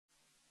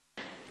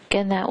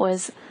Again, that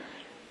was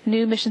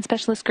new mission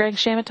specialist Greg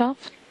Shamatov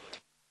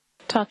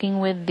talking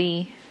with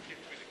the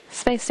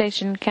space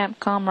station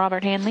Capcom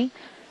Robert Hanley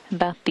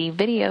about the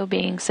video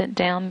being sent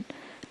down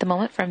at the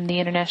moment from the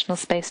International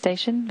Space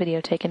Station,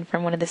 video taken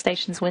from one of the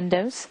station's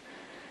windows.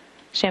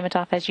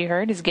 Shamatov, as you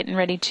heard, is getting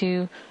ready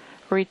to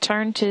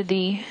return to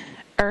the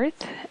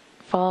Earth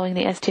following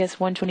the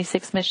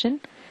STS-126 mission.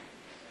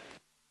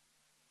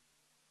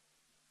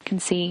 You can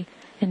see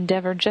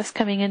Endeavour just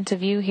coming into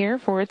view here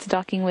for its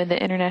docking with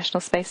the International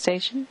Space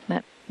Station.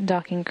 That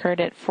docking occurred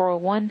at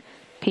 4:01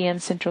 p.m.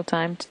 Central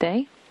Time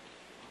today,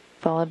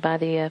 followed by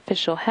the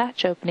official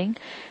hatch opening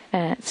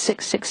at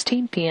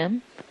 6:16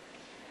 p.m.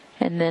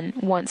 And then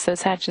once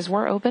those hatches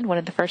were opened, one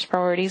of the first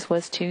priorities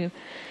was to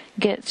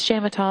get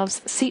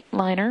Shamatov's seat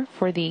liner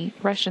for the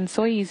Russian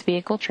Soyuz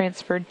vehicle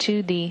transferred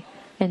to the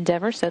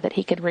Endeavour so that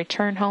he could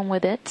return home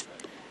with it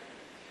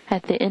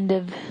at the end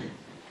of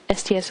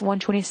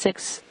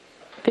STS-126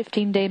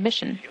 15-day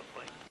mission.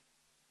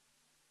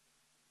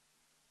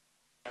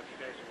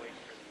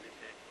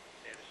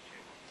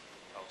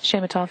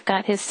 Shamatov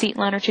got his seat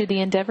liner to the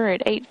Endeavour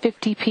at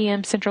 8:50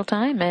 p.m. Central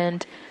Time,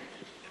 and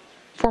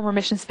former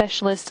mission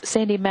specialist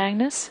Sandy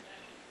Magnus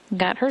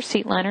got her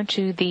seat liner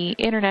to the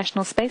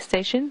International Space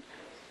Station,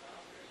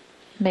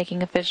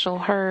 making official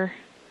her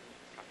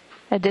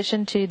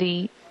addition to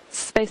the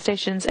space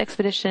station's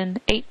Expedition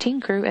 18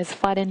 crew as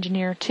Flight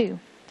Engineer 2.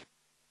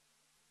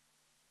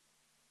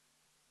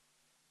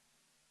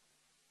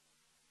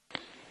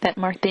 That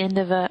marked the end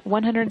of a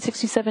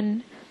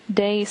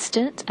 167-day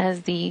stint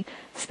as the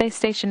Space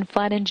Station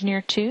Flight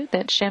Engineer 2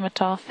 that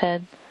Shamatov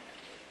had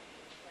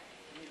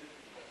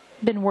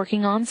been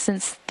working on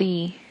since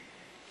the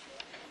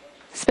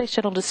Space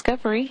Shuttle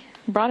Discovery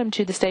brought him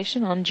to the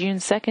station on June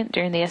 2nd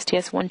during the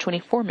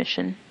STS-124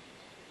 mission.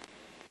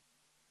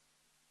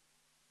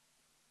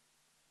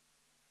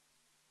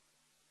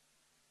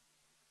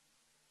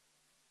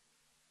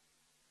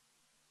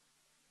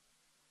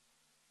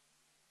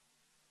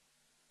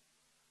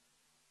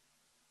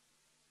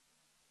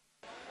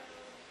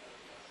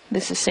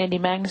 This is Sandy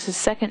Magnus'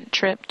 second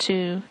trip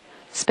to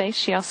space.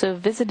 She also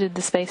visited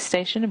the space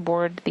station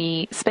aboard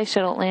the Space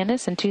Shuttle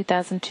Atlantis in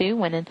 2002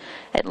 when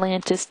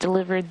Atlantis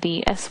delivered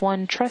the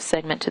S1 truss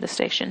segment to the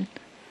station.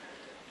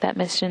 That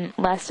mission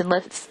lasted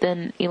less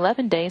than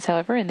 11 days,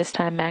 however, and this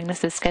time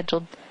Magnus is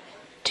scheduled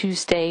to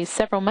stay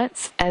several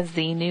months as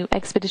the new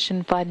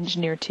Expedition Flight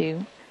Engineer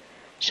 2.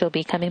 She'll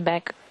be coming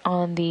back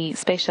on the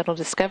Space Shuttle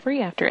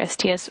Discovery after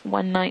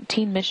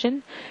STS-119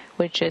 mission,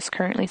 which is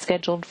currently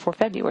scheduled for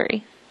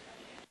February.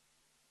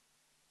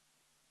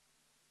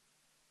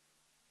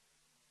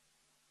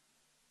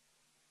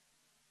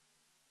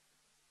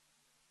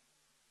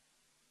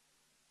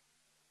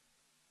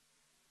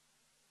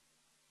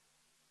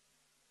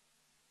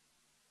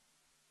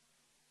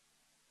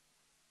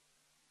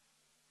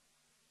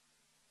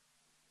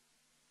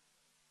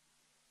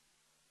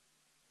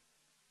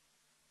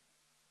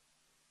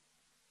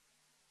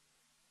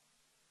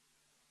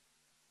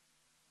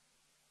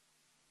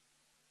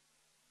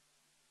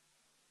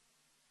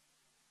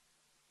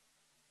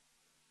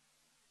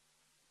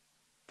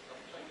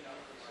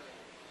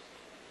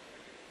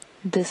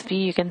 This view,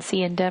 you can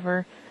see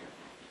Endeavour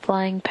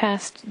flying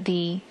past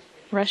the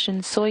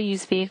Russian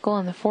Soyuz vehicle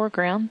in the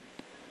foreground.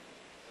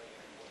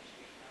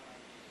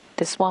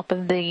 The swap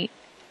of the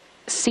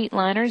seat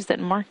liners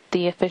that marked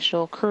the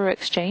official crew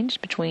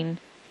exchange between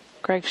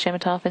Greg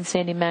Shamatov and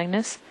Sandy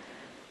Magnus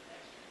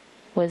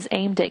was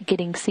aimed at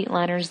getting seat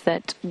liners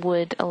that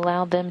would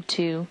allow them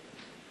to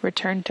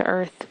return to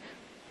Earth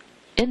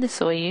in the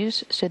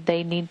Soyuz should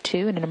they need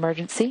to in an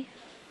emergency.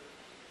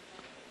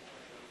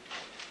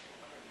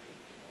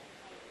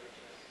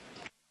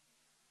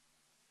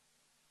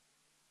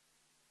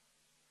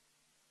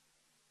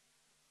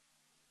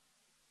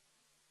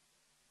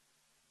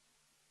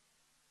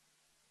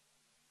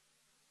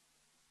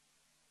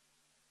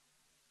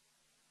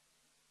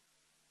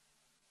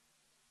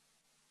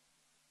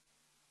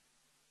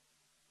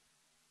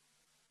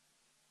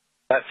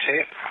 That's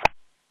it.